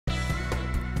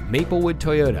Maplewood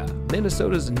Toyota,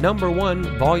 Minnesota's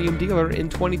 #1 volume dealer in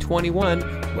 2021,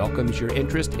 welcomes your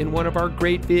interest in one of our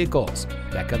great vehicles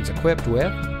that comes equipped with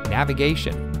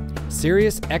navigation,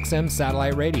 Sirius XM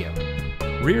satellite radio,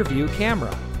 rear view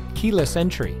camera, keyless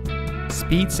entry,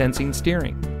 speed sensing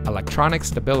steering, electronic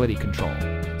stability control,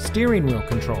 steering wheel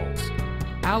controls,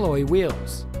 alloy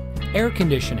wheels, air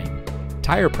conditioning,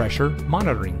 tire pressure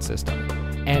monitoring system,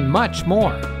 and much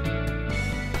more.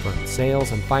 From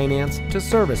sales and finance to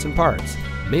service and parts,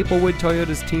 Maplewood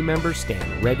Toyota's team members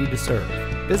stand ready to serve.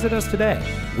 Visit us today.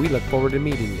 We look forward to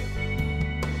meeting you.